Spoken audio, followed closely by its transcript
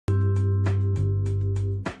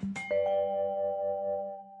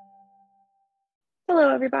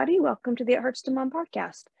Hello, everybody. Welcome to the It Hurts to Mom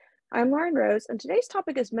podcast. I'm Lauren Rose, and today's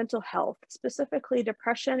topic is mental health, specifically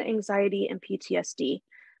depression, anxiety, and PTSD.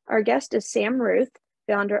 Our guest is Sam Ruth,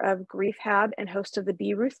 founder of Griefhab and host of the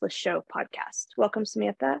Be Ruthless Show podcast. Welcome,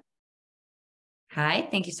 Samantha. Hi,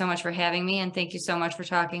 thank you so much for having me, and thank you so much for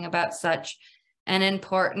talking about such an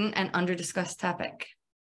important and under-discussed topic.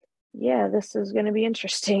 Yeah, this is going to be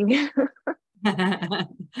interesting.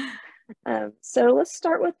 So let's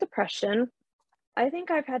start with depression. I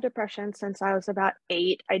think I've had depression since I was about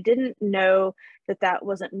 8. I didn't know that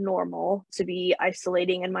wasn't normal to be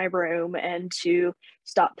isolating in my room and to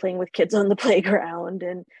stop playing with kids on the playground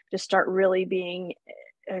and just start really being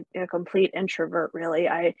a complete introvert, really.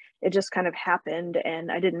 It just kind of happened,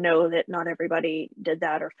 and I didn't know that not everybody did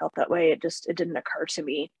that or felt that way. It didn't occur to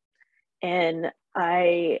me. And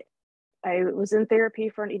I was in therapy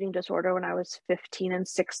for an eating disorder when I was 15 and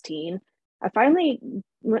 16. I finally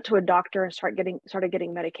went to a doctor and started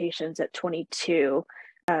getting medications at 22.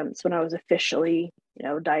 So when I was officially,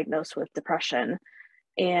 diagnosed with depression,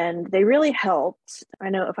 and they really helped. I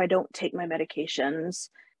know if I don't take my medications,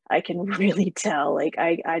 I can really tell, like,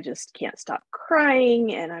 I just can't stop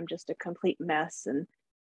crying and I'm just a complete mess. And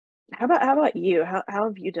how about you? How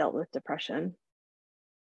have you dealt with depression?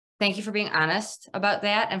 Thank you for being honest about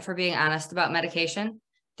that and for being honest about medication.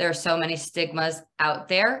 There are so many stigmas out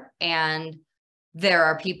there, and there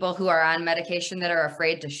are people who are on medication that are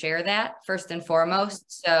afraid to share that first and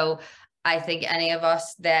foremost. So I think any of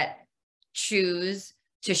us that choose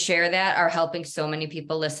to share that are helping so many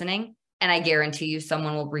people listening. And I guarantee you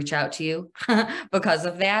someone will reach out to you because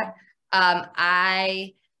of that.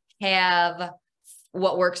 I have,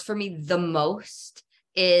 what works for me the most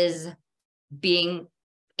is being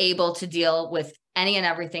able to deal with any and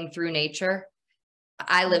everything through nature.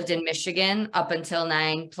 I lived in Michigan up until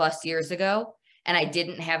 9+ years ago, and I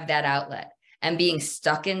didn't have that outlet. And being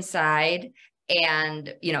stuck inside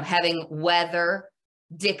and, having weather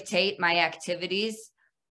dictate my activities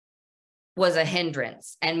was a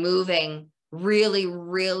hindrance, and moving really,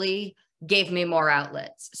 really gave me more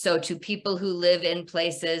outlets. So to people who live in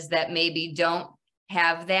places that maybe don't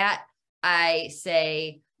have that, I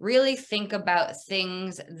say, really think about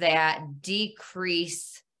things that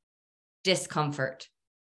decrease discomfort.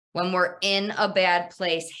 When we're in a bad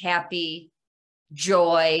place, happy,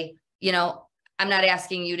 joy, I'm not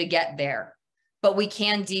asking you to get there, but we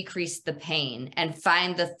can decrease the pain and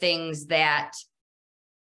find the things that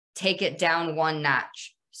take it down one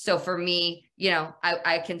notch. So for me,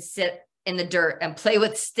 I can sit in the dirt and play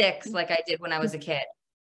with sticks like I did when I was a kid.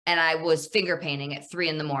 And I was finger painting at 3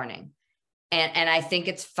 a.m. And I think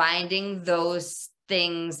it's finding those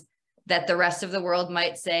things that the rest of the world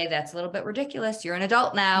might say, that's a little bit ridiculous. You're an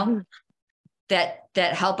adult now. Mm-hmm.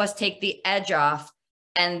 that help us take the edge off.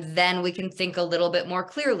 And then we can think a little bit more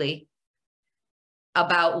clearly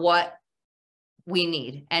about what we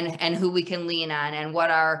need and who we can lean on and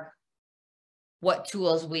what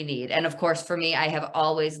tools we need. And of course, for me, I have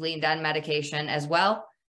always leaned on medication as well,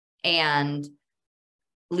 and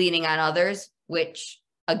leaning on others, which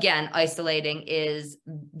again, isolating is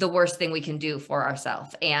the worst thing we can do for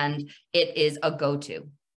ourselves. And it is a go-to.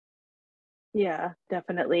 Yeah,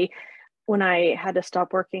 definitely. When I had to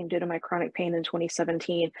stop working due to my chronic pain in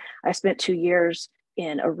 2017, I spent 2 years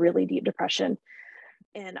in a really deep depression.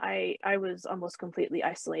 And I was almost completely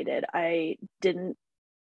isolated. I didn't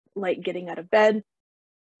like getting out of bed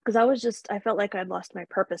because I felt like I'd lost my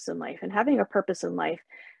purpose in life. And having a purpose in life,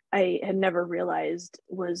 I had never realized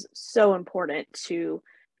was so important to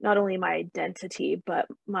not only my identity, but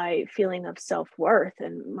my feeling of self-worth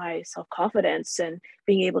and my self-confidence and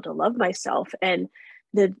being able to love myself. And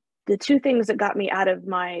the two things that got me out of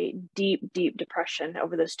my deep, deep depression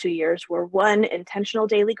over those 2 years were, one, intentional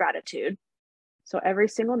daily gratitude. So every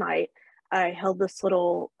single night I held this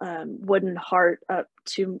little wooden heart up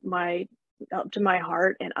to my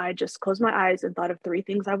heart, and I just closed my eyes and thought of 3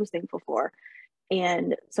 things I was thankful for.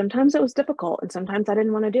 And sometimes it was difficult, and sometimes I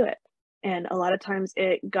didn't want to do it. And a lot of times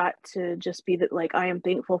it got to just be that, like, I am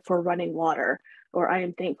thankful for running water, or I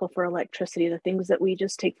am thankful for electricity, the things that we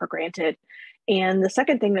just take for granted. And the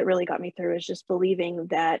second thing that really got me through is just believing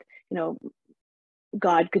that,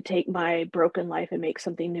 God could take my broken life and make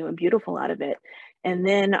something new and beautiful out of it. And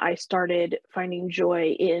then I started finding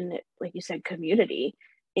joy in, like you said, community,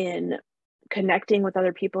 in connecting with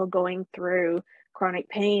other people going through chronic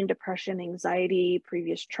pain, depression, anxiety,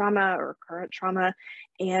 previous trauma or current trauma,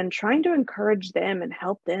 and trying to encourage them and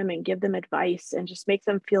help them and give them advice and just make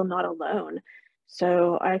them feel not alone.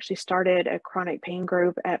 So I actually started a chronic pain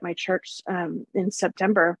group at my church in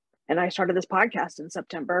September, and I started this podcast in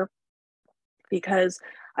September. because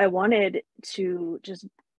I wanted to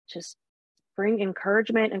just bring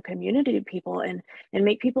encouragement and community to people, and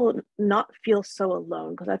make people not feel so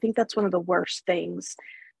alone, because I think that's one of the worst things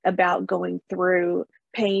about going through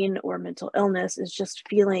pain or mental illness, is just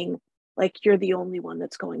feeling like you're the only one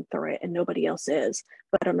that's going through it and nobody else is.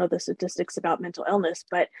 But I don't know the statistics about mental illness,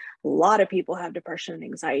 but a lot of people have depression and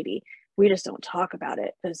anxiety. We just don't talk about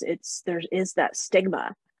it because there is that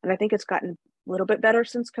stigma. And I think it's gotten a little bit better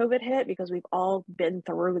since COVID hit, because we've all been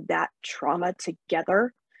through that trauma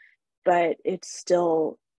together, but it's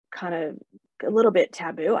still kind of a little bit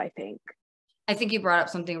taboo, I think. I think you brought up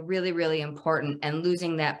something really, really important, and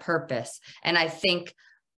losing that purpose. And I think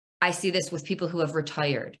I see this with people who have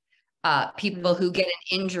retired, people who get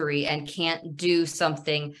an injury and can't do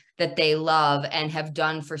something that they love and have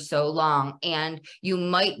done for so long. And you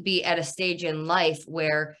might be at a stage in life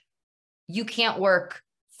where you can't work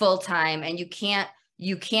full time, and you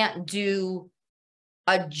can't do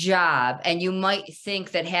a job. And you might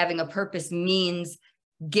think that having a purpose means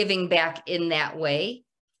giving back in that way.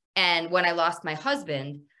 And when I lost my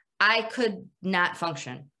husband, I could not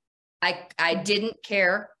function. I didn't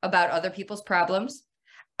care about other people's problems.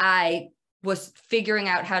 I was figuring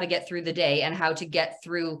out how to get through the day and how to get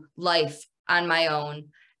through life on my own.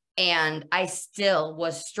 And I still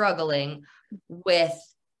was struggling with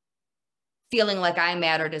feeling like I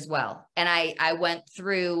mattered as well. And I went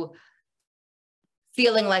through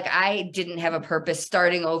feeling like I didn't have a purpose,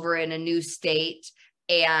 starting over in a new state.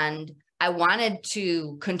 And I wanted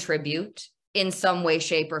to contribute in some way,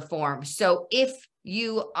 shape, or form. So if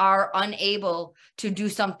you are unable to do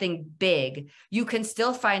something big, you can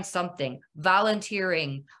still find something.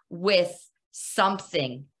 Volunteering with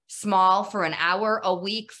something small for an hour a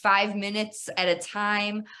week, 5 minutes at a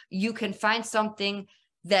time. You can find something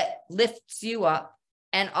that lifts you up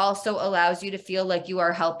and also allows you to feel like you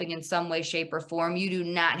are helping in some way, shape, or form. You do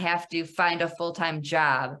not have to find a full-time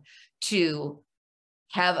job to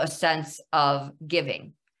have a sense of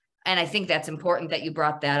giving. And I think that's important that you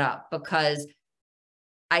brought that up, because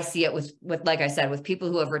I see it with like I said, with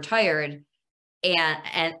people who have retired,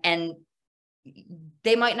 and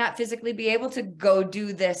they might not physically be able to go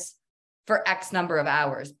do this for X number of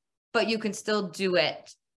hours, but you can still do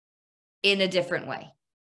it in a different way.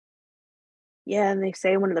 Yeah, and they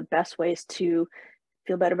say one of the best ways to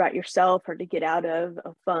feel better about yourself or to get out of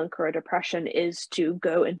a funk or a depression is to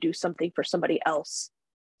go and do something for somebody else,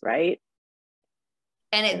 right?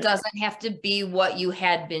 And it doesn't have to be what you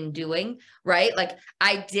had been doing, right? Like,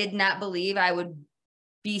 I did not believe I would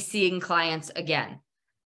be seeing clients again,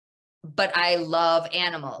 but I love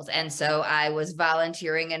animals. And so I was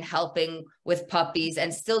volunteering and helping with puppies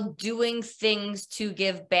and still doing things to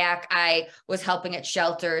give back. I was helping at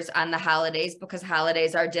shelters on the holidays, because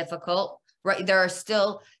holidays are difficult, right? There are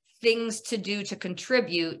still things to do to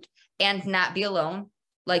contribute and not be alone,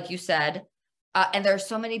 like you said. And there are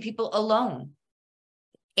so many people alone.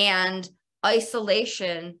 And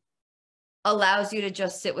isolation allows you to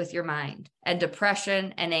just sit with your mind, and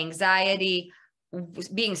depression and anxiety,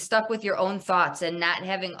 being stuck with your own thoughts and not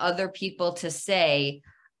having other people to say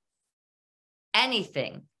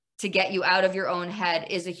anything to get you out of your own head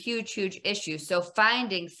is a huge, huge issue. So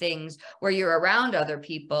finding things where you're around other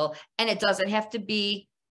people, and it doesn't have to be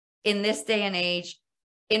in this day and age,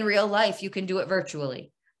 in real life, you can do it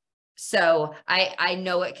virtually. So I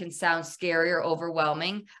know it can sound scary or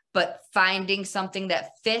overwhelming, but finding something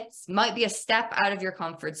that fits might be a step out of your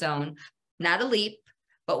comfort zone, not a leap,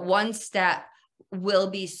 but one step will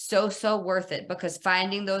be so, so worth it, because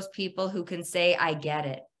finding those people who can say, I get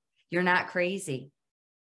it. You're not crazy.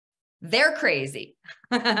 They're crazy.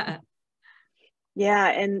 Yeah,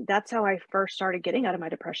 and that's how I first started getting out of my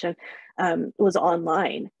depression, was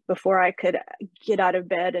online. Before I could get out of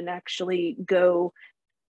bed and actually go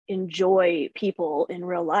enjoy people in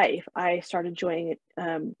real life, I started joining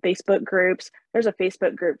Facebook groups. There's a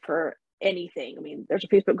Facebook group for anything. I mean, there's a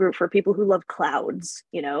Facebook group for people who love clouds,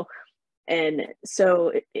 and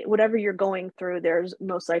so whatever you're going through, there's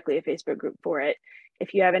most likely a Facebook group for it.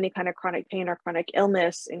 If you have any kind of chronic pain or chronic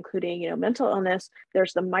illness, including mental illness,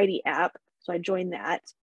 there's the Mighty app. So I joined that,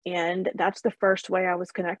 and that's the first way I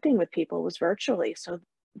was connecting with people, was virtually. So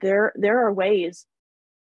there are ways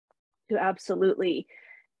to absolutely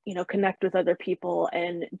connect with other people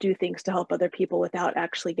and do things to help other people without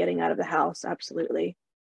actually getting out of the house. Absolutely.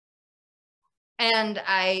 And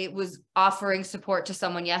I was offering support to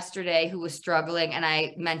someone yesterday who was struggling, and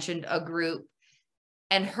I mentioned a group,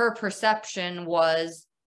 and her perception was,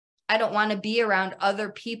 I don't want to be around other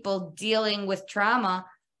people dealing with trauma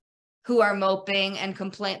who are moping and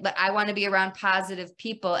complain, but I want to be around positive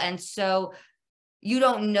people. And so You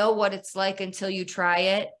don't know what it's like until you try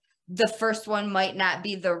it. The first one might not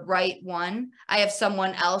be the right one. I have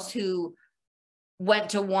someone else who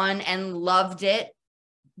went to one and loved it,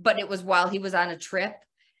 but it was while he was on a trip,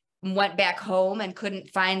 went back home and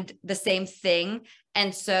couldn't find the same thing.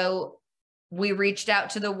 And so we reached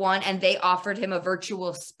out to the one and they offered him a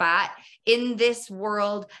virtual spot. In this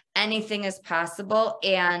world, anything is possible,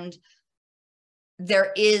 and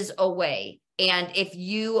there is a way. And if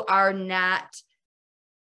you are not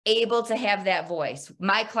able to have that voice,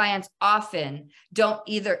 my clients often don't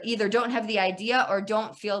either don't have the idea or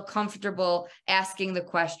don't feel comfortable asking the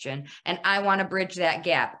question. And I want to bridge that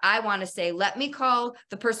gap. I want to say, let me call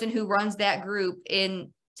the person who runs that group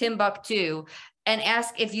in Timbuktu and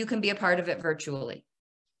ask if you can be a part of it virtually.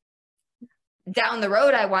 Down the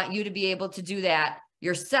road, I want you to be able to do that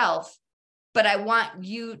yourself, but I want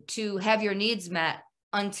you to have your needs met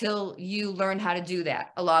until you learn how to do that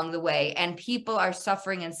along the way. And people are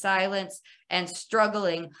suffering in silence and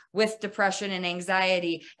struggling with depression and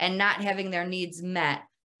anxiety and not having their needs met.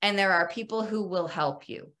 And there are people who will help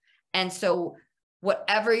you. And so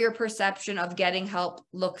whatever your perception of getting help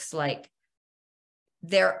looks like,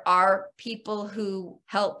 there are people who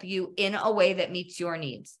help you in a way that meets your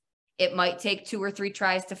needs. It might take 2 or 3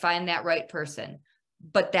 tries to find that right person,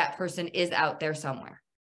 but that person is out there somewhere.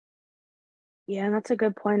 Yeah, and that's a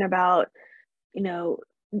good point about,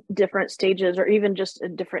 different stages or even just a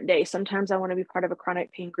different day. Sometimes I want to be part of a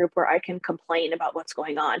chronic pain group where I can complain about what's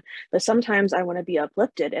going on, but sometimes I want to be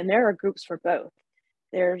uplifted, and there are groups for both.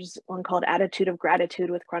 There's one called Attitude of Gratitude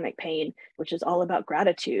with Chronic Pain, which is all about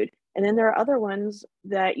gratitude. And then there are other ones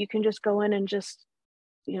that you can just go in and just,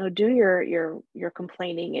 do your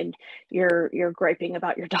complaining and your griping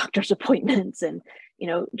about your doctor's appointments and,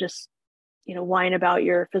 just whine about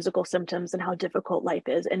your physical symptoms and how difficult life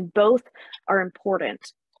is. And both are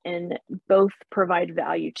important and both provide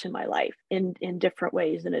value to my life in different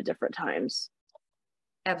ways and at different times.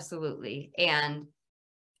 Absolutely. And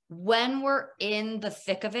when we're in the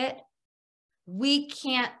thick of it, we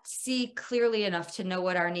can't see clearly enough to know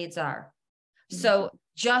what our needs are. Mm-hmm. So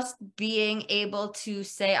just being able to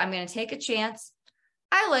say, I'm going to take a chance.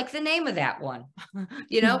 I like the name of that one,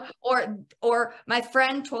 or my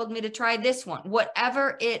friend told me to try this one,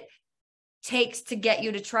 whatever it takes to get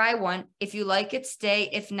you to try one. If you like it, stay.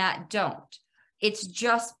 If not, don't. It's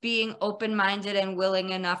just being open-minded and willing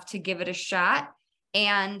enough to give it a shot.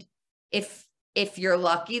 And if you're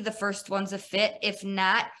lucky, the first one's a fit. If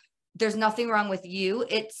not, there's nothing wrong with you.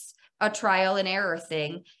 It's a trial and error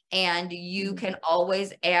thing, and you can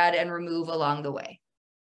always add and remove along the way.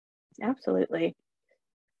 Absolutely.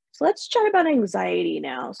 So let's chat about anxiety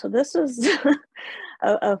now. So this is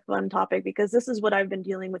a fun topic because this is what I've been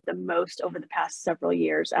dealing with the most over the past several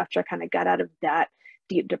years after I kind of got out of that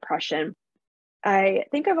deep depression. I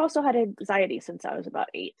think I've also had anxiety since I was about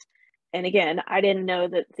 8. And again, I didn't know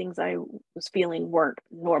that things I was feeling weren't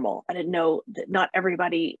normal. I didn't know that not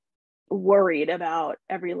everybody worried about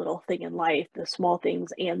every little thing in life, the small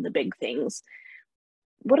things and the big things.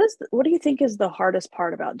 What do you think is the hardest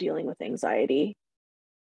part about dealing with anxiety?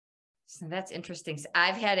 So that's interesting. So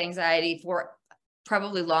I've had anxiety for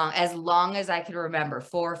probably as long as I can remember,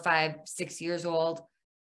 4, 5, 6 years old.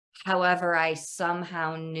 However, I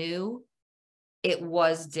somehow knew it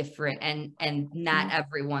was different, and not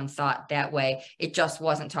everyone thought that way. It just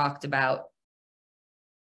wasn't talked about.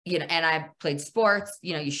 And I played sports,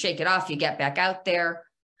 you shake it off, you get back out there.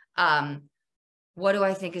 What do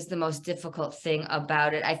I think is the most difficult thing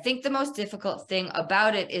about it? I think the most difficult thing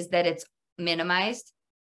about it is that it's minimized.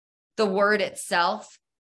 The word itself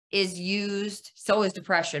is used, so is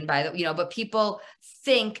depression but people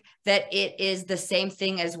think that it is the same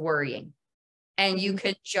thing as worrying, and you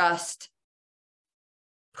could just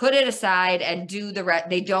put it aside and do the rest.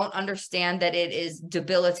 They don't understand that it is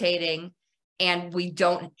debilitating, and we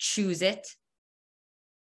don't choose it.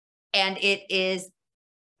 And it is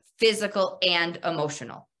physical and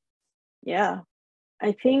emotional. Yeah.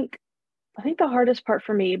 I think the hardest part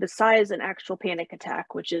for me, besides an actual panic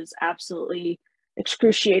attack, which is absolutely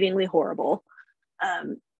excruciatingly horrible,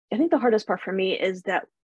 I think the hardest part for me is that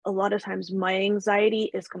a lot of times my anxiety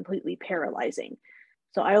is completely paralyzing.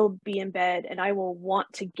 So I will be in bed and I will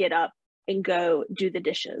want to get up and go do the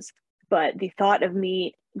dishes. But the thought of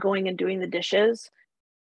me going and doing the dishes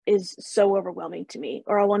is so overwhelming to me,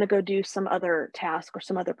 or I want to go do some other task or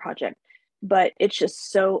some other project. But it's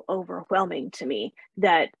just so overwhelming to me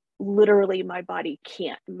that literally my body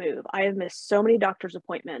can't move. I have missed so many doctor's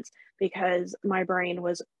appointments because my brain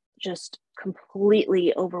was just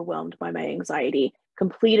completely overwhelmed by my anxiety,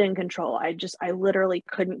 complete in control. I literally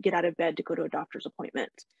couldn't get out of bed to go to a doctor's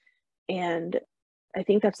appointment. And I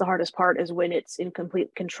think that's the hardest part, is when it's in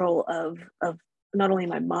complete control of not only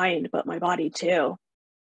my mind, but my body too.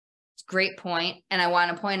 Great point. And I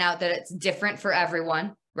want to point out that it's different for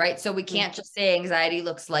everyone, right? So we can't just say anxiety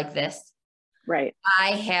looks like this. Right.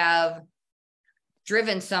 I have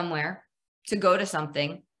driven somewhere to go to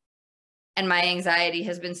something, and my anxiety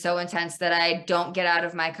has been so intense that I don't get out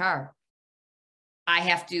of my car. I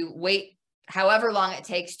have to wait however long it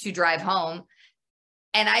takes to drive home.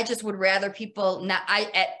 And I just would rather people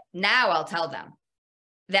now I'll tell them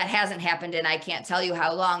that hasn't happened, and I can't tell you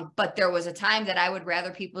how long, but there was a time that I would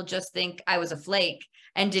rather people just think I was a flake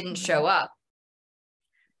and didn't show up,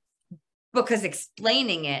 because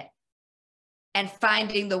explaining it and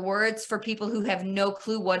finding the words for people who have no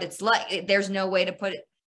clue what it's like, there's no way to put it.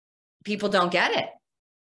 People don't get it.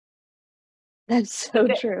 That's so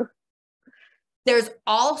true. There's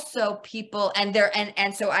also people,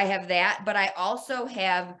 and so I have that, but I also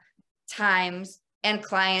have times and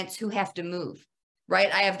clients who have to move,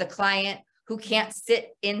 right? I have the client who can't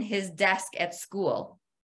sit in his desk at school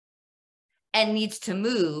and needs to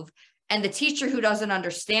move, and the teacher who doesn't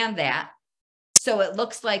understand that. So it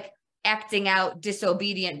looks like acting out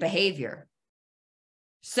disobedient behavior.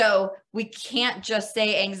 So we can't just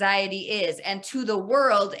say anxiety is, and to the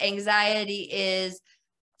world, anxiety is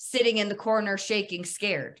sitting in the corner, shaking,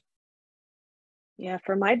 scared. Yeah,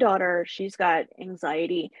 for my daughter, she's got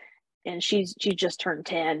anxiety, and she just turned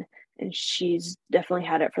 10, and she's definitely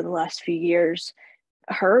had it for the last few years.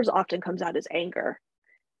 Hers often comes out as anger,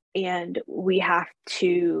 and we have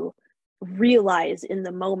to realize in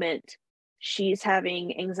the moment she's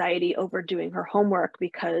having anxiety over doing her homework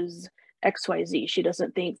because XYZ. She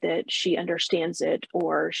doesn't think that she understands it,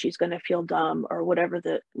 or she's going to feel dumb, or whatever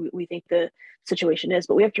we think the situation is.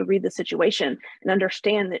 But we have to read the situation and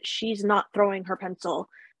understand that she's not throwing her pencil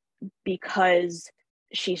because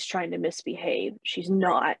she's trying to misbehave. She's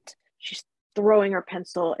not. She's throwing her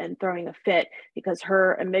pencil and throwing a fit because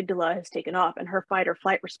her amygdala has taken off and her fight or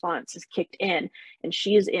flight response has kicked in, and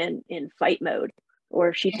she's in fight mode. Or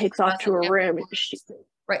if she takes off to her room,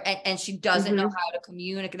 right, and she doesn't know how to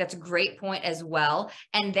communicate. That's a great point as well.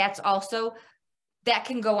 And that's also, that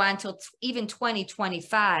can go on till even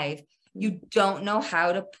 2025. You don't know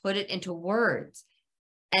how to put it into words,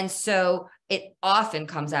 and so it often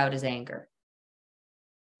comes out as anger.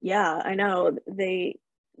 Yeah, I know. They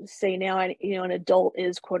say now, an adult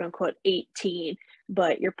is quote unquote 18,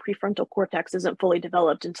 but your prefrontal cortex isn't fully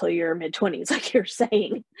developed until your mid-20s, like you're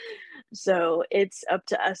saying. So it's up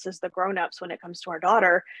to us as the grown-ups when it comes to our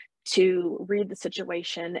daughter to read the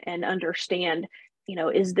situation and understand,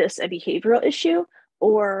 is this a behavioral issue,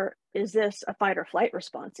 or is this a fight or flight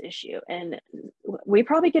response issue? And we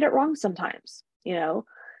probably get it wrong sometimes,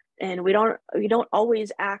 and we don't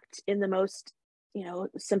always act in the most,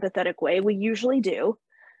 sympathetic way. We usually do,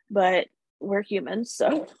 but we're humans,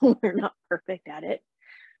 so we're not perfect at it.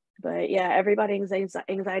 But yeah, everybody's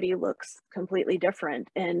anxiety looks completely different.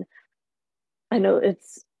 And I know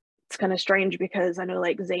it's kind of strange because I know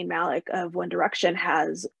like Zayn Malik of One Direction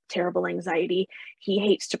has terrible anxiety. He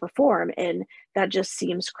hates to perform, and that just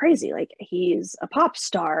seems crazy. Like, he's a pop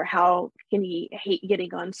star. How can he hate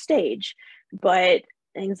getting on stage? But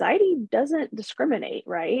anxiety doesn't discriminate,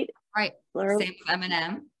 right? Right. Same with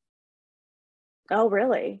Eminem. Oh,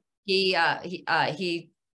 really? He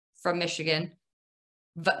from Michigan,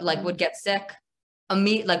 but like would get sick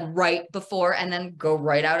like right before and then go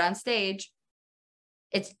right out on stage.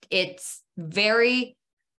 It's very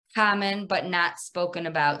common, but not spoken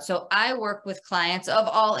about. So I work with clients of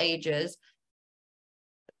all ages,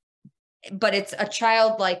 but it's a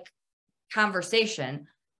childlike conversation.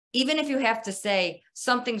 Even if you have to say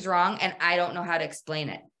something's wrong and I don't know how to explain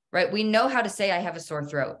it, right? We know how to say I have a sore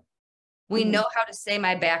throat. We know how to say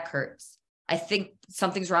my back hurts. I think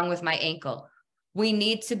something's wrong with my ankle. We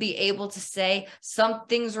need to be able to say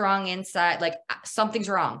something's wrong inside, like something's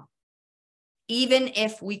wrong. Even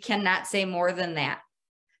if we cannot say more than that,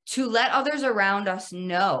 to let others around us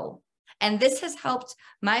know. And this has helped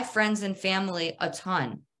my friends and family a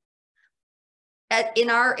ton in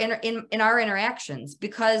our interactions,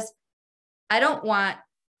 because I don't want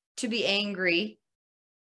to be angry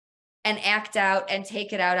and act out and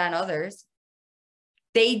take it out on others.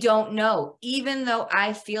 They don't know, even though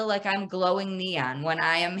I feel like I'm glowing neon when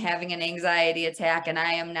I am having an anxiety attack and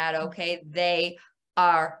I am not okay, they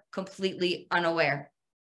are completely unaware.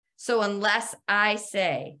 So unless I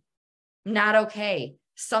say, not okay,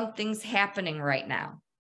 something's happening right now,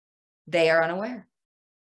 they are unaware.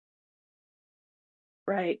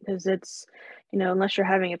 Right, because it's, unless you're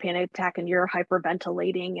having a panic attack and you're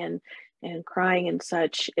hyperventilating and crying and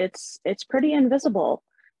such, it's pretty invisible.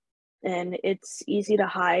 and it's easy to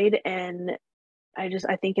hide. And I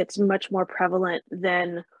think it's much more prevalent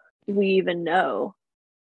than we even know.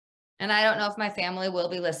 And I don't know if my family will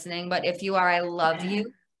be listening, but if you are, I love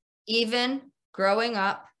you. Even growing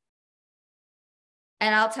up,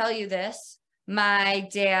 and I'll tell you this, my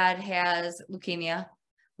dad has leukemia.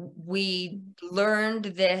 We learned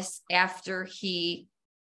this after he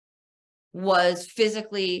was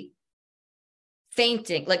physically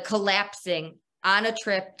fainting, like collapsing on a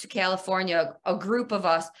trip to California, a group of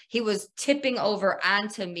us, he was tipping over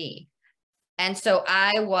onto me. And so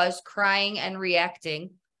I was crying and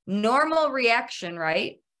reacting. Normal reaction,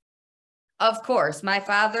 right? Of course, my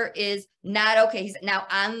father is not okay. He's now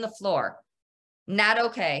on the floor. Not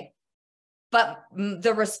okay. But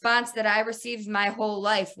the response that I received my whole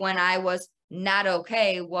life when I was not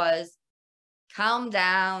okay was, calm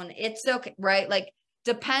down. It's okay, right? Like,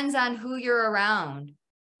 depends on who you're around,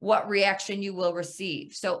 what reaction you will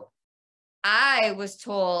receive. So I was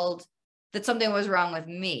told that something was wrong with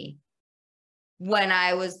me when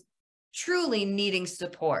I was truly needing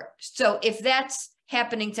support. So if that's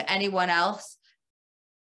happening to anyone else,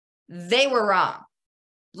 they were wrong.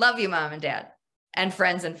 Love you, mom and dad, and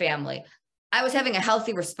friends and family. I was having a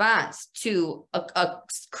healthy response to a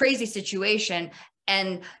crazy situation,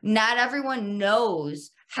 and not everyone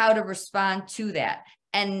knows how to respond to that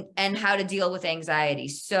and how to deal with anxiety.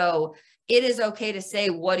 So it is okay to say,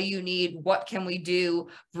 what do you need? What can we do?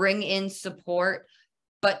 Bring in support.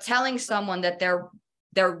 But telling someone that they're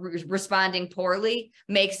responding poorly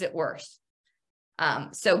makes it worse.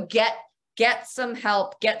 So get some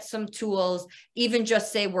help, get some tools, even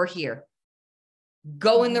just say, we're here.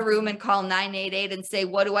 Go in the room and call 988 and say,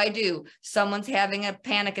 what do I do? Someone's having a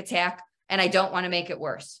panic attack and I don't want to make it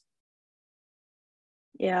worse.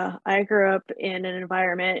 Yeah, I grew up in an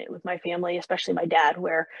environment with my family, especially my dad,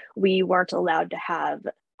 where we weren't allowed to have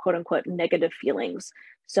quote unquote negative feelings.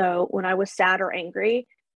 So when I was sad or angry,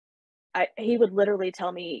 he would literally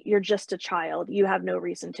tell me, you're just a child. You have no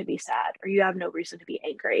reason to be sad, or you have no reason to be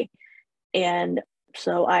angry. And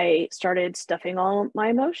so I started stuffing all my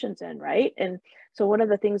emotions in, right? And so one of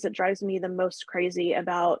the things that drives me the most crazy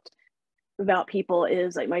about people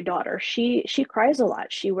is like my daughter. She cries a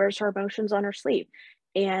lot. She wears her emotions on her sleeve.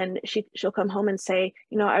 And she'll come home and say,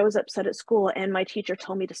 I was upset at school and my teacher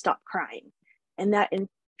told me to stop crying. And that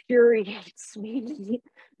infuriates me.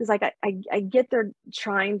 It's like I get they're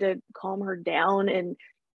trying to calm her down and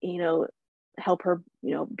help her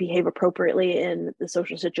behave appropriately in the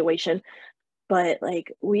social situation, but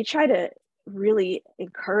like we try to really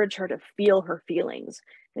encourage her to feel her feelings.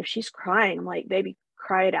 If she's crying, I'm like, baby,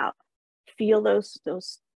 cry it out. Feel those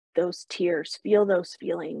tears, feel those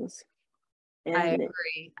feelings. I And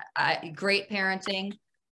agree. Great parenting.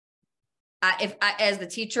 As the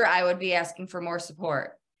teacher, I would be asking for more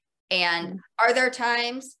support. And are there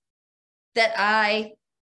times that I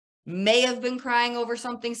may have been crying over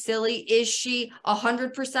something silly? Is she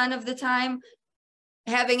 100% of the time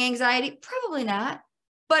having anxiety? Probably not.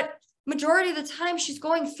 But majority of the time, she's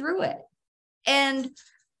going through it. And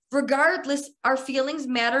regardless, our feelings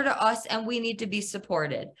matter to us and we need to be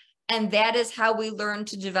supported. And that is how we learn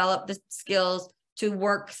to develop the skills to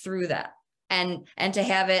work through that and to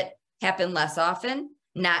have it happen less often,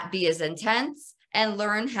 not be as intense, and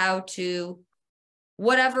learn how to,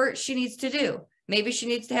 whatever she needs to do. Maybe she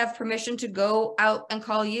needs to have permission to go out and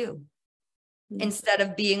call you instead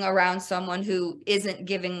of being around someone who isn't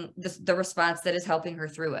giving the response that is helping her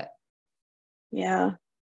through it. Yeah,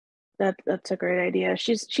 that's a great idea.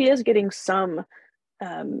 She is getting some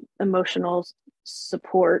emotional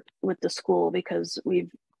support with the school because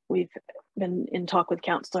we've been in talk with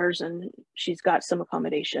counselors and she's got some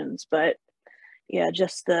accommodations. But yeah,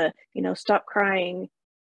 just the stop crying,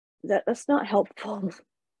 that's not helpful.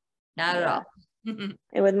 Not at all.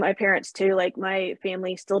 And with my parents too, like my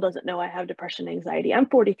family still doesn't know I have depression and anxiety. I'm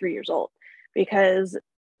 43 years old, because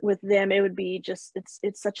with them it would be just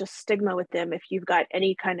it's such a stigma with them. If you've got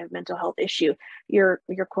any kind of mental health issue, you're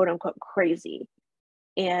quote unquote crazy.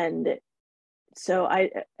 And so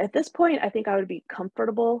at this point, I think I would be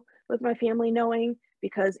comfortable with my family knowing,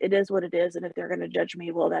 because it is what it is. And if they're going to judge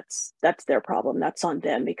me, well, that's their problem. That's on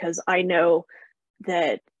them, because I know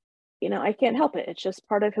that, I can't help it. It's just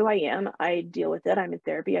part of who I am. I deal with it. I'm in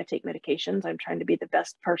therapy. I take medications. I'm trying to be the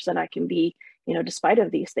best person I can be, despite of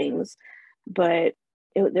these things. But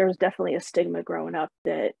there was definitely a stigma growing up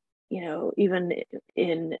that, even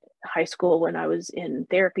in high school when I was in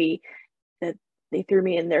therapy, that they threw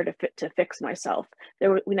me in there to fix myself.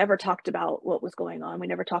 We never talked about what was going on. We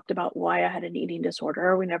never talked about why I had an eating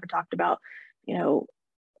disorder. We never talked about,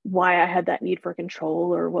 why I had that need for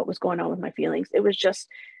control or what was going on with my feelings. It was just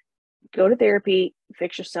go to therapy,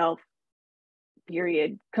 fix yourself,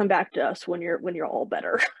 period. Come back to us when you're all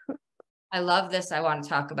better. I love this. I want to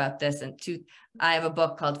talk about this. And I have a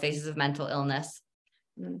book called Faces of Mental Illness.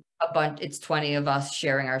 It's 20 of us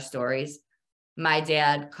sharing our stories. My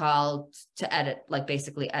dad called to edit, like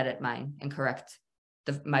basically edit mine and correct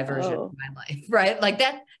my version of my life, right? Like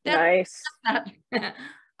that Nice. That's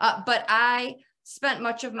not, but I spent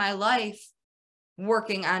much of my life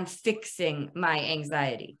working on fixing my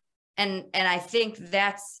anxiety. And I think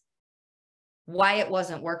that's why it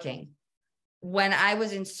wasn't working. When I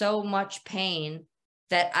was in so much pain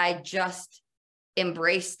that I just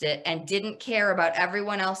embraced it and didn't care about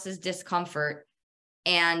everyone else's discomfort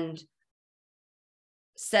and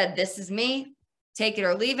said, this is me, take it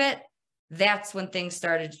or leave it, that's when things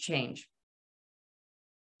started to change.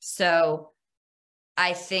 So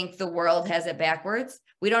I think the world has it backwards.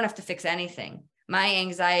 We don't have to fix anything. My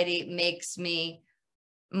anxiety makes me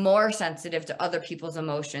more sensitive to other people's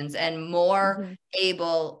emotions and more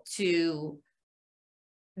able to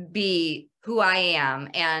be who I am,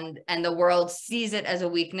 and the world sees it as a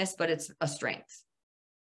weakness, but it's a strength.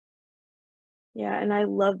 Yeah, and I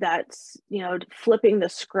love that, flipping the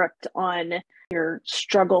script on your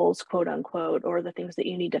struggles, quote unquote, or the things that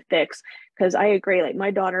you need to fix. Because I agree, like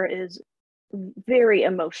my daughter is very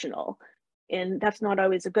emotional, and that's not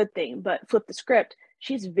always a good thing, but flip the script.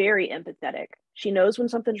 She's very empathetic. She knows when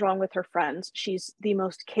something's wrong with her friends. She's the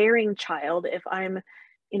most caring child. If I'm,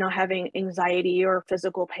 having anxiety or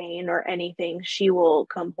physical pain or anything, she will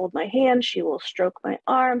come hold my hand. She will stroke my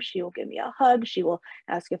arm. She will give me a hug. She will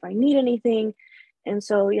ask if I need anything. And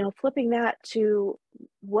so, flipping that to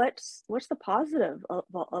what's the positive of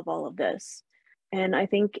all of this. And I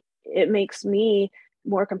think it makes me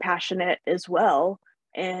more compassionate as well.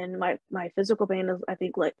 And my physical pain is, I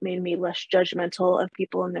think, like made me less judgmental of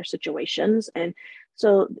people and their situations. And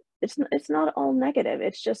so it's not all negative.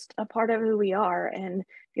 It's just a part of who we are. And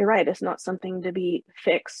you're right, it's not something to be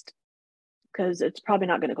fixed, because it's probably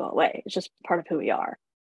not going to go away. It's just part of who we are.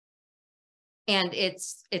 And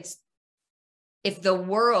it's if the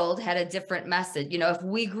world had a different message, if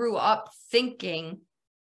we grew up thinking,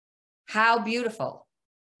 how beautiful,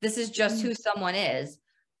 this is just who someone is,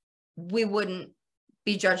 we wouldn't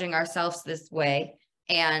be judging ourselves this way.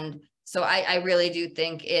 And so I really do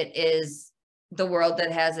think it is the world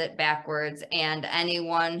that has it backwards. And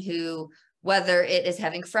anyone who, whether it is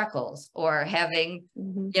having freckles or having,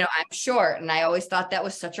 I'm short, and I always thought that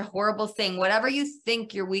was such a horrible thing. Whatever you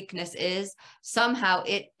think your weakness is, somehow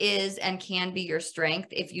it is and can be your strength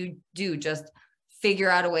if you do just figure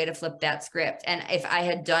out a way to flip that script. And if I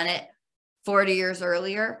had done it 40 years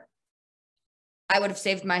earlier, I would have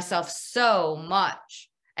saved myself so much.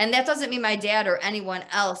 And that doesn't mean my dad or anyone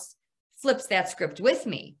else flips that script with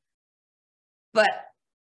me. But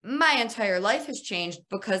my entire life has changed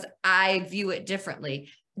because I view it differently.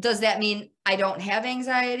 Does that mean I don't have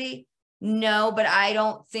anxiety? No, but I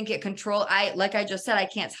don't think it like I just said, I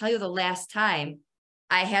can't tell you the last time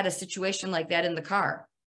I had a situation like that in the car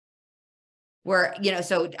where,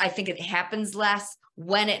 so I think it happens less.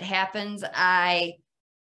 When it happens, I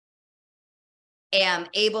am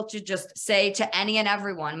able to just say to any and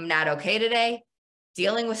everyone, I'm not okay today,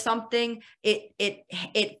 dealing with something.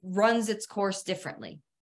 It runs its course differently.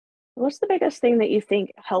 What's the biggest thing that you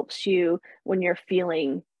think helps you when you're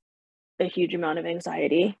feeling a huge amount of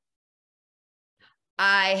anxiety?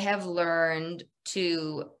 I have learned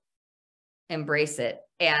to embrace it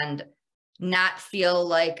and not feel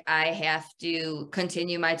like I have to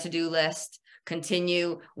continue my to-do list,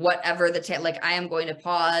 continue whatever like I am going to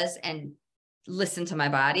pause and listen to my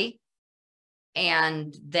body.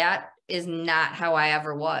 And that is not how I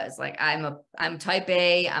ever was. Like I'm type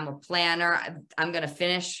A, I'm a planner. I'm going to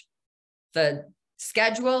finish the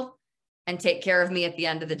schedule and take care of me at the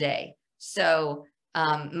end of the day. So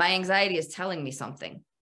my anxiety is telling me something,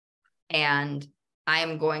 and I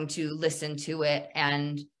am going to listen to it.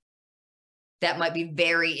 And that might be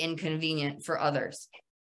very inconvenient for others,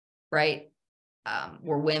 right?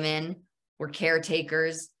 We're women, we're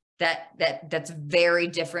caretakers. That's very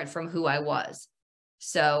different from who I was.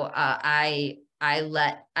 So I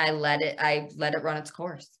let it run its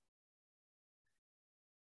course.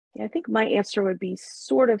 Yeah, I think my answer would be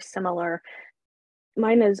sort of similar.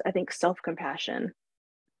 Mine is, I think, self-compassion.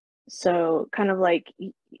 So kind of like,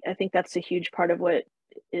 I think that's a huge part of what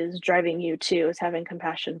is driving you too, is having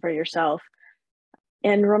compassion for yourself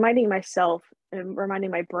and reminding myself and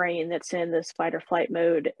reminding my brain that's in this fight or flight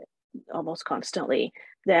mode almost constantly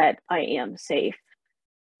that I am safe,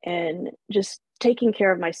 and just taking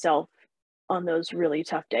care of myself on those really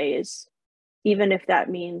tough days, even if that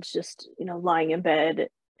means just, lying in bed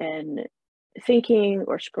and thinking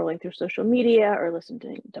or scrolling through social media or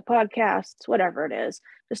listening to podcasts, whatever it is,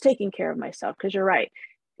 just taking care of myself. Because you're right,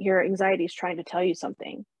 your anxiety is trying to tell you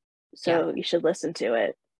something. Yeah. So you should listen to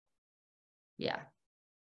it. Yeah.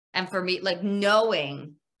 And for me, like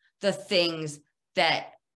knowing the things that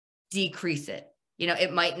decrease it, you know,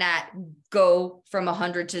 it might not go from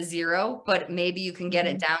 100 to 0, but maybe you can get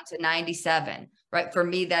it down to 97, right? For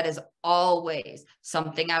me, that is always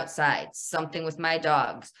something outside, something with my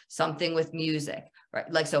dogs, something with music,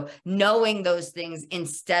 right? Like, so knowing those things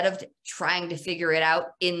instead of trying to figure it out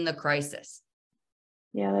in the crisis.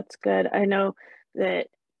 Yeah, that's good. I know that,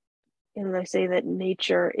 and they say that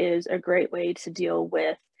nature is a great way to deal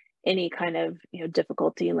with any kind of,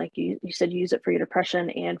 difficulty. And like you said, use it for your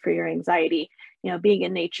depression and for your anxiety. Being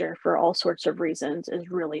in nature for all sorts of reasons is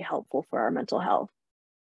really helpful for our mental health.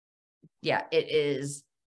 Yeah, it is.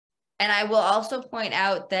 And I will also point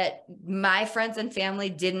out that my friends and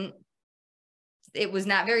family it was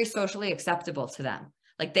not very socially acceptable to them.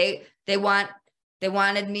 Like they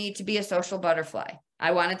wanted me to be a social butterfly.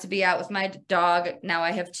 I wanted to be out with my dog. Now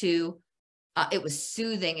I have 2. It was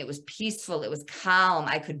soothing. It was peaceful. It was calm.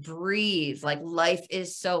 I could breathe. Like life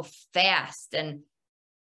is so fast. And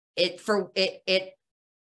it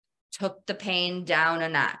took the pain down a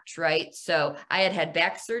notch, right? So I had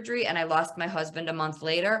back surgery and I lost my husband a month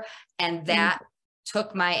later. And that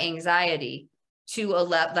took my anxiety to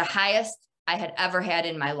the highest I had ever had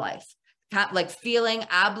in my life. Like feeling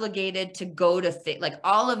obligated to go to like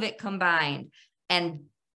all of it combined, and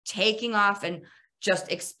taking off and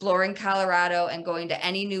just exploring Colorado and going to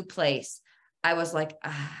any new place. I was like,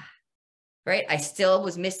 right. I still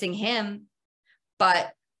was missing him,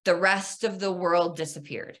 but the rest of the world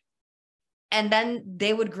disappeared. And then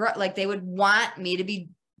they would grow, like they would want me to be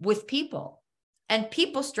with people, and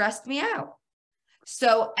people stressed me out.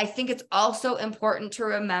 So I think it's also important to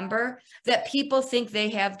remember that people think they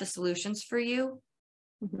have the solutions for you.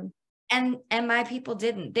 And my people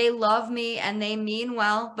didn't. They love me and they mean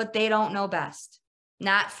well, but they don't know best.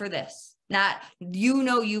 Not for this. Not,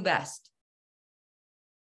 you best.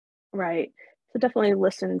 Right. So definitely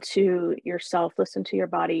listen to yourself, listen to your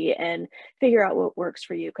body, and figure out what works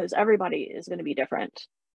for you, because everybody is going to be different.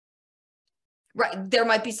 Right. There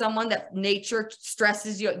might be someone that nature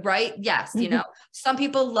stresses you, right? Yes. Some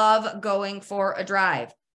people love going for a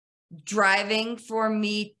drive. Driving for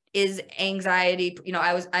me is anxiety.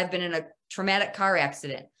 I've been in a traumatic car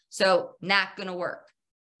accident, so not going to work.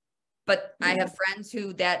 But I have friends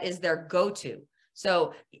who that is their go-to.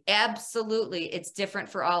 So absolutely, it's different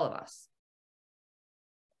for all of us.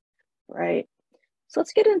 Right. So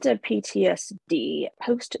let's get into PTSD,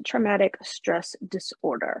 post-traumatic stress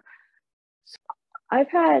disorder. I've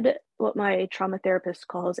had what my trauma therapist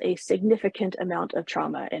calls a significant amount of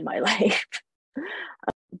trauma in my life.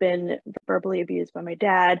 I've been verbally abused by my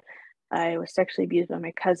dad. I was sexually abused by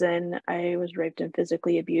my cousin. I was raped and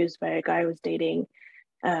physically abused by a guy I was dating.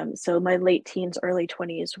 So my late teens, early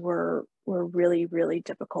 20s were really, really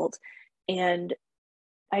difficult. And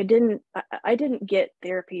I didn't get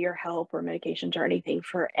therapy or help or medications or anything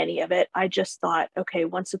for any of it. I just thought, okay,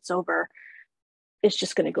 once it's over, it's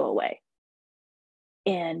just going to go away.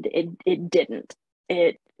 And it didn't.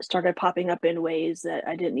 It started popping up in ways that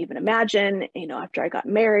I didn't even imagine. After I got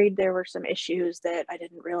married, there were some issues that I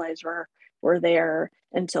didn't realize were there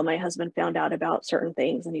until my husband found out about certain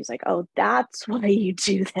things. And he's like, oh, that's why you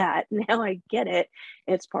do that. Now I get it.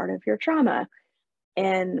 It's part of your trauma.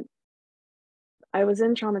 And I was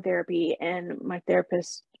in trauma therapy, and my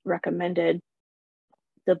therapist recommended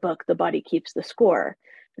the book, The Body Keeps the Score,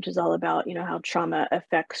 which is all about, how trauma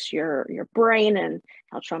affects your brain and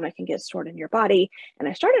how trauma can get stored in your body. And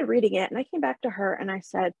I started reading it, and I came back to her and I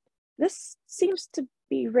said, this seems to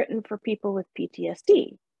be written for people with PTSD.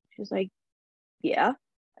 She was like, yeah.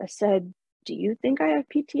 I said, do you think I have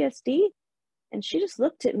PTSD? And she just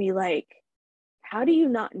looked at me like, how do you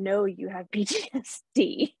not know you have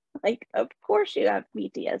PTSD? Like, of course you have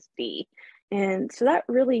PTSD. And so that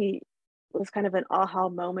really was kind of an aha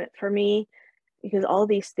moment for me, because all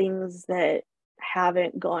these things that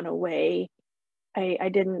haven't gone away, I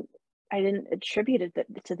didn't attribute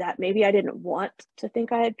it to that. Maybe I didn't want to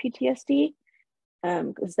think I had PTSD,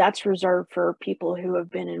 because that's reserved for people who have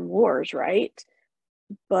been in wars, right?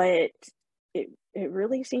 But it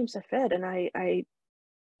really seems to fit. And I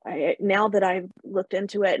now that I've looked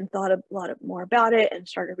into it and thought a lot more about it and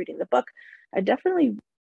started reading the book, I definitely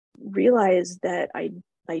realized that I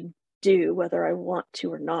do, whether I want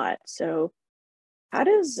to or not. So how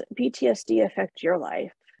does PTSD affect your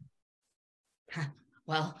life?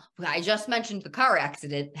 Well, I just mentioned the car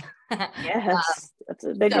accident. Yes, that's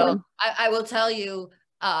a big one. I will tell you,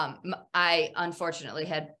 I unfortunately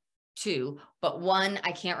had two, but one,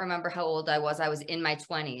 I can't remember how old I was. I was in my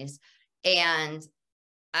 20s, and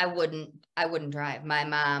I wouldn't drive. My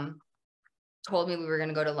mom told me we were going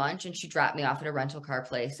to go to lunch, and she dropped me off at a rental car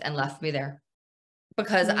place and left me there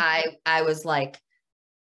because I was like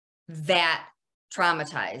that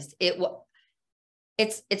traumatized.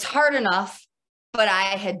 It's hard enough, but I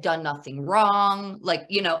had done nothing wrong. Like,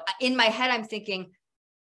 you know, in my head, I'm thinking,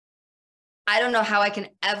 I don't know how I can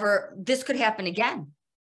ever, this could happen again.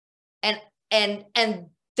 And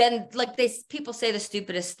then, like, people say the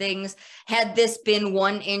stupidest things. Had this been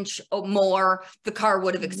 1 inch or more, the car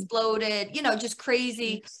would have exploded, you know, just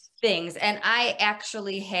crazy things. And I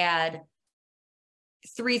actually had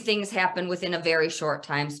 3 things happen within a very short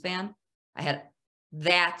time span. I had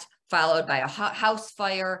that followed by a house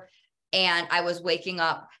fire, and I was waking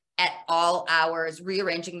up at all hours,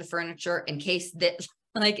 rearranging the furniture in case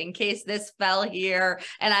this fell here.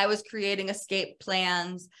 And I was creating escape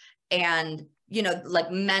plans and, you know,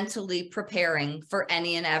 like mentally preparing for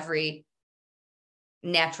any and every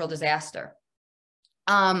natural disaster.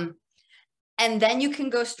 And then you can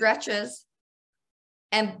go stretches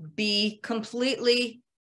and be completely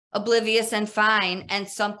oblivious and fine, and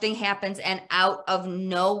something happens, and out of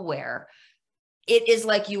nowhere, it is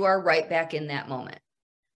like you are right back in that moment.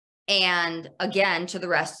 And again, to the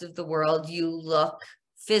rest of the world, you look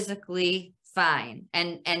physically fine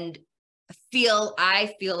and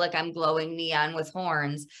I feel like I'm glowing neon with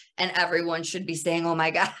horns, and everyone should be saying, "Oh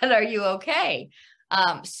my God, are you okay?"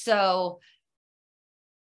 So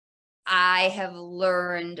I have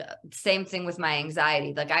learned, same thing with my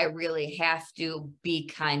anxiety. Like, I really have to be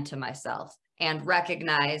kind to myself and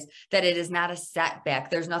recognize that it is not a setback.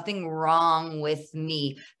 There's nothing wrong with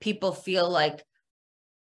me. People feel like,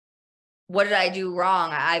 what did I do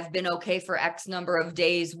wrong? I've been okay for X number of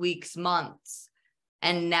days, weeks, months,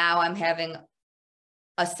 and now I'm having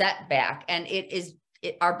a setback. And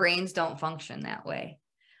our brains don't function that way.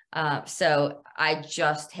 So I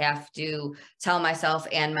just have to tell myself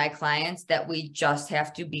and my clients that we just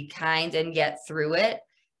have to be kind and get through it,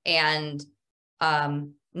 and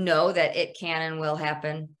know that it can and will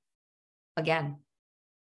happen again.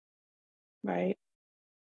 Right.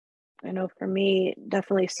 I know for me,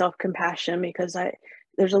 definitely self-compassion, because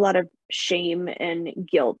there's a lot of shame and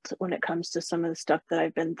guilt when it comes to some of the stuff that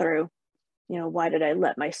I've been through. You know, why did I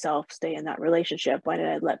let myself stay in that relationship? Why did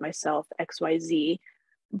I let myself XYZ?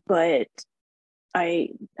 But I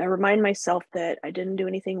remind myself that I didn't do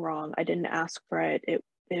anything wrong. I didn't ask for it. It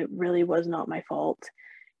really was not my fault.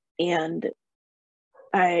 And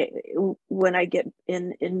when I get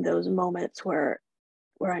in those moments where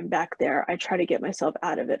I'm back there, I try to get myself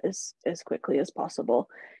out of it as quickly as possible.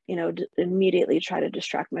 You know, immediately try to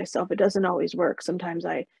distract myself. It doesn't always work. Sometimes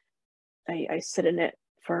I sit in it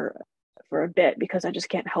for a bit because I just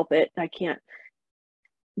can't help it. I can't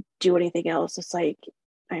do anything else. It's like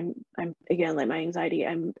I'm again, like my anxiety,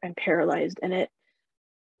 I'm paralyzed in it.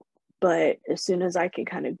 But as soon as I can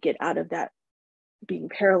kind of get out of that being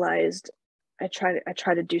paralyzed, I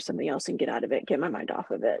try to do something else and get out of it, get my mind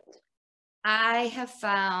off of it. I have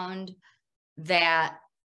found that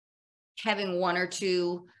having 1 or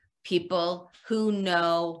 2 people who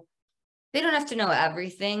know, they don't have to know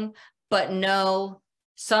everything, but know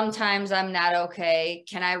sometimes I'm not okay.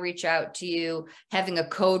 Can I reach out to you? Having a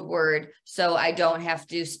code word so I don't have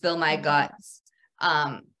to spill my guts.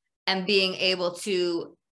 And being able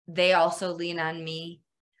to, they also lean on me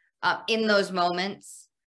in those moments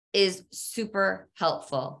is super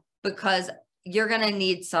helpful, because you're going to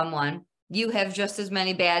need someone. You have just as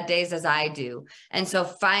many bad days as I do. And so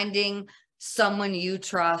finding someone you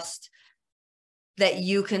trust that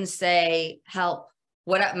you can say, help,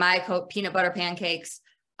 what my peanut butter pancakes,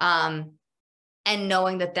 and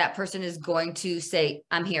knowing that person is going to say,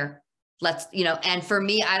 I'm here. Let's, you know, and for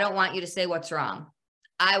me, I don't want you to say what's wrong.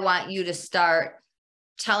 I want you to start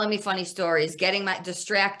telling me funny stories,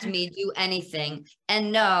 distract me, do anything,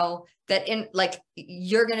 and know that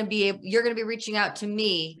you're going to be reaching out to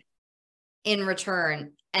me in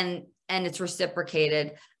return, and it's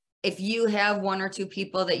reciprocated. If you have 1 or 2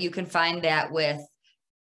 people that you can find that with,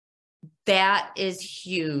 that is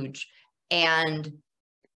huge, and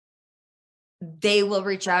they will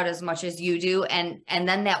reach out as much as you do. And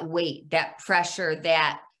then that weight, that pressure,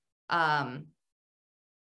 that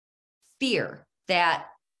fear, that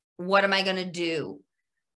what am I going to do,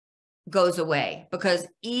 goes away, because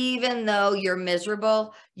even though you're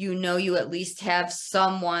miserable, you know, you at least have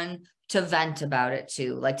someone to vent about it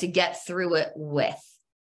to, like to get through it with.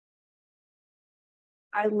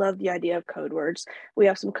 I love the idea of code words. We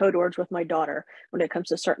have some code words with my daughter when it comes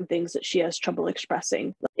to certain things that she has trouble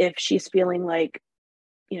expressing. If she's feeling like,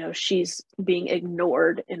 she's being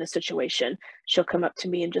ignored in a situation, she'll come up to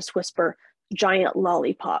me and just whisper giant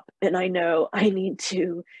lollipop. And I know I need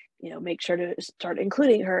to, make sure to start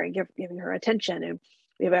including her and giving her attention. And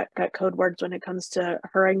we've got code words when it comes to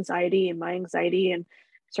her anxiety and my anxiety and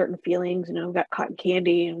certain feelings. We've got cotton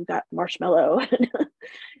candy and we've got marshmallow.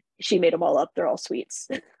 She made them all up. They're all sweets.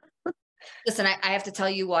 Listen, I have to tell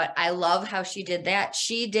you what, I love how she did that.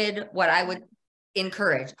 She did what I would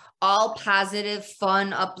encourage, all positive,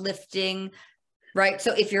 fun, uplifting, right?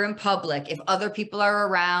 So if you're in public, if other people are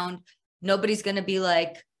around, nobody's going to be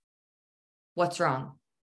like, what's wrong?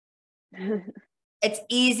 It's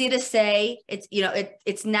easy to say. It's,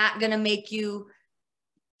 it's not going to make you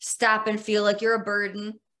stop and feel like you're a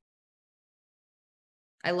burden.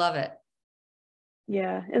 I love it.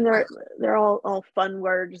 Yeah, and they're all fun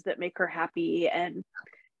words that make her happy, and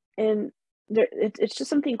it's just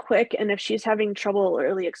something quick. And if she's having trouble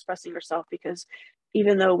really expressing herself, because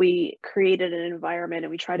even though we created an environment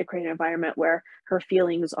and we try to create an environment where her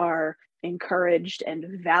feelings are encouraged and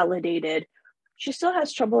validated, she still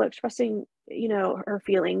has trouble expressing, her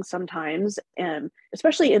feelings sometimes, and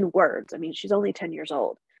especially in words. I mean, she's only 10 years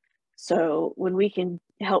old. So when we can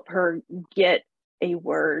help her get a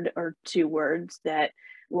word or two words that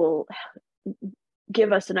will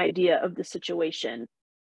give us an idea of the situation,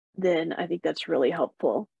 then I think that's really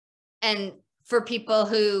helpful. And for people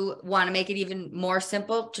who want to make it even more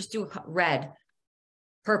simple, just do red,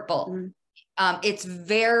 purple. Mm-hmm.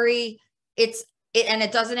 And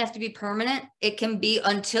it doesn't have to be permanent. It can be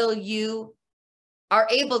until you are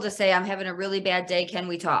able to say, I'm having a really bad day. Can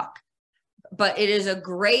we talk? But it is a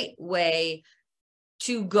great way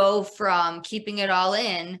to go from keeping it all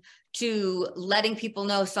in to letting people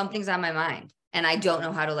know something's on my mind and I don't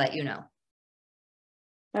know how to let you know.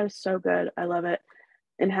 That is so good. I love it.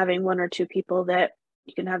 And having one or two people that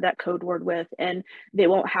you can have that code word with, and they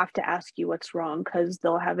won't have to ask you what's wrong because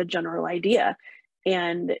they'll have a general idea.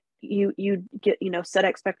 And you get, set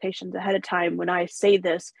expectations ahead of time. When I say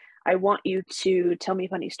this, I want you to tell me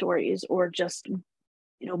funny stories, or just,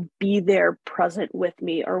 be there present with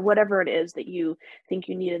me, or whatever it is that you think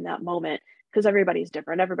you need in that moment, because everybody's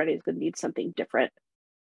different. Everybody's going to need something different.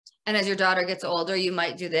 And as your daughter gets older, you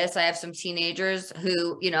might do this. I have some teenagers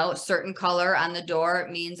who, a certain color on the door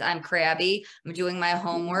means I'm crabby. I'm doing my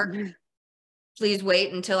homework. Mm-hmm. Please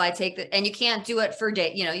wait until I take the, and you can't do it for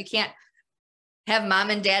day. You can't have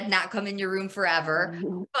mom and dad not come in your room forever,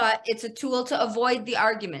 mm-hmm. but it's a tool to avoid the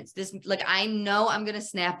arguments. I know I'm going to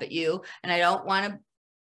snap at you and I don't want to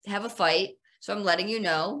have a fight. So I'm letting you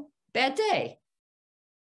know, bad day.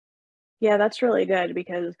 Yeah, that's really good,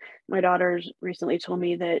 because my daughter's recently told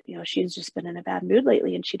me that, she's just been in a bad mood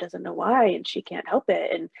lately and she doesn't know why and she can't help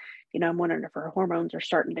it. And, I'm wondering if her hormones are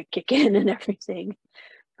starting to kick in and everything.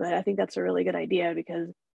 But I think that's a really good idea, because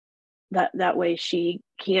that way she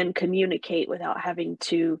can communicate without having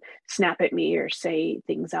to snap at me or say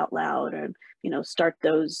things out loud, or, start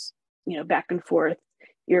those, back and forth,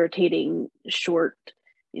 irritating, short,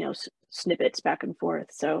 snippets back and forth.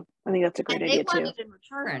 So I think that's a great idea too. In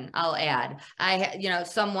return, I'll add,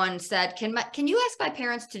 someone said, can you ask my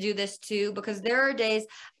parents to do this too? Because there are days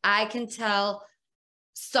I can tell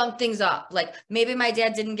something's up. Like maybe my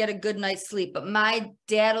dad didn't get a good night's sleep, but my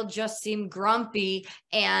dad'll just seem grumpy.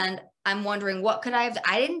 And I'm wondering, what could I have?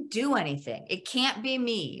 I didn't do anything. It can't be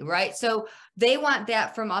me. Right. So they want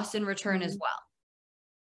that from us in return, mm-hmm. as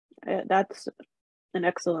well. That's an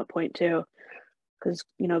excellent point too. Because,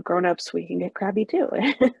 grown-ups, we can get crabby too.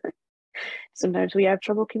 Sometimes we have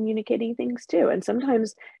trouble communicating things too. And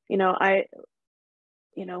sometimes, when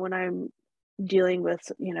I'm dealing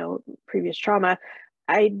with, previous trauma,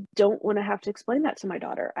 I don't want to have to explain that to my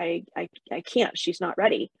daughter. I can't, she's not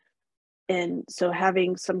ready. And so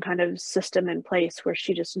having some kind of system in place where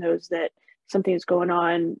she just knows that something's going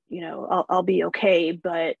on, I'll be okay,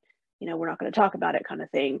 but, we're not going to talk about it, kind of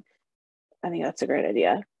thing. I think that's a great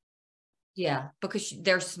idea. Yeah, because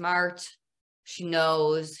they're smart. She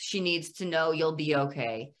knows, she needs to know you'll be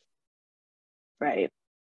okay. Right.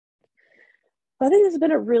 Well, I think this has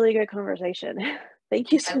been a really good conversation.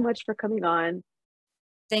 Thank you so much for coming on.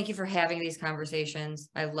 Thank you for having these conversations.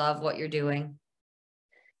 I love what you're doing.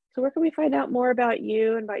 So where can we find out more about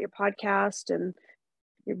you and about your podcast and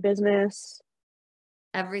your business?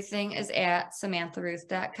 Everything is at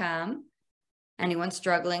SamanthaRuth.com. Anyone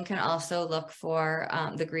struggling can also look for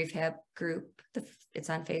the Griefhab group. It's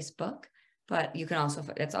on Facebook, but you can also,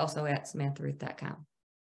 it's also at SamanthaRuth.com.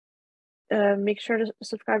 Make sure to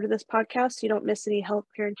subscribe to this podcast so you don't miss any health,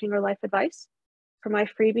 parenting, or life advice. For my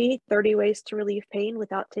freebie, 30 ways to relieve pain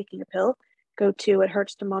without taking a pill, go to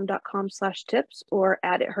ithurtstomom.com/tips or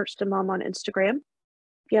 @ithurtstomom on Instagram.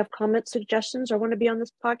 If you have comments, suggestions, or want to be on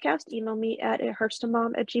this podcast, email me at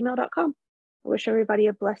ithurtstomom@gmail.com. I wish everybody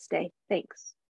a blessed day. Thanks.